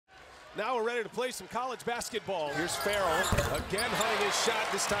Now we're ready to play some college basketball. Here's Farrell, again hunting his shot.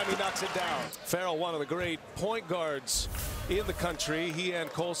 This time he knocks it down. Farrell, one of the great point guards in the country. He and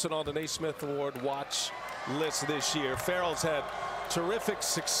Colson on the Naismith Award watch list this year. Farrell's had terrific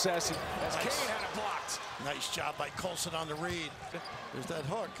success. As Kane had it blocked. Nice job by Colson on the read. There's that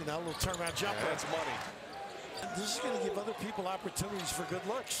hook, and now a little turnaround jumper. That's money. This is going to give other people opportunities for good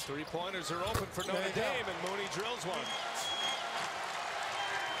looks. Three-pointers are open for Notre Dame, and Mooney drills one.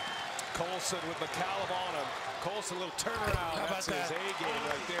 Colson with McCallum on him. Colson, a little turnaround. How about That's his that? A-game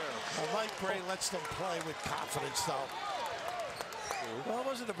right there. Well, Mike Bray lets them play with confidence, though. Well, it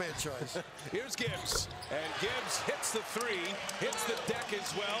wasn't a bad choice. Here's Gibbs, and Gibbs hits the three, hits the deck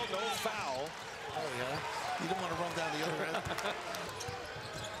as well, no foul. Oh, yeah? You didn't want to run down the other end.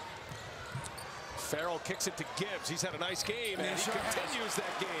 Farrell kicks it to Gibbs. He's had a nice game, and he continues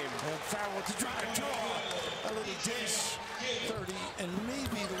that game. And Farrell with the drive, draw. A little dish, 30, and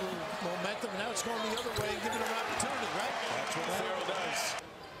maybe the little momentum. And now it's going the other way and giving him an opportunity, right? That's what Farrell does.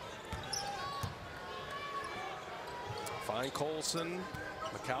 Fine Colson,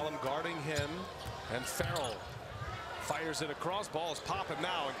 McCallum guarding him, and Farrell fires it across. Ball is popping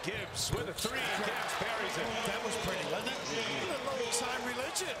now, and Gibbs with a three. Gibbs buries it. That was pretty, wasn't it? A little time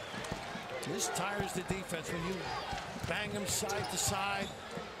religion. This tires the defense when you bang them side to side.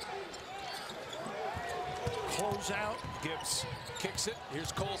 Close out. Gibbs kicks it.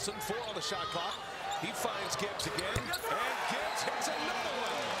 Here's Colson, 4 on the shot clock. He finds Gibbs again, and Gibbs hits another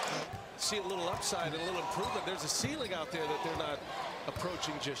one. See a little upside and a little improvement. There's a ceiling out there that they're not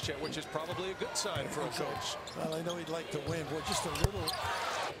approaching just yet, which is probably a good sign for a coach. Well, I know he'd like to win, but just a little.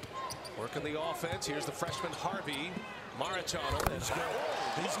 Working the offense. Here's the freshman Harvey. Marich on him. He's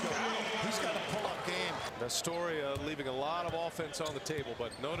good. He's got a pull-up game. Astoria leaving a lot of offense on the table,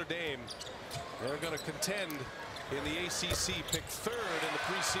 but Notre Dame, they're going to contend in the ACC, picked 3rd in the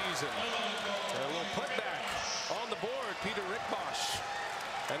preseason. And a little putback on the board, Peter Rickbosch.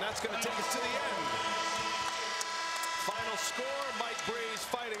 And that's going to take us to the end. Final score, Mike Bray's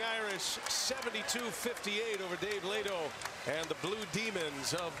Fighting Irish 72-58 over Dave Lato and the Blue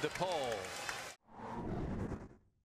Demons of DePaul.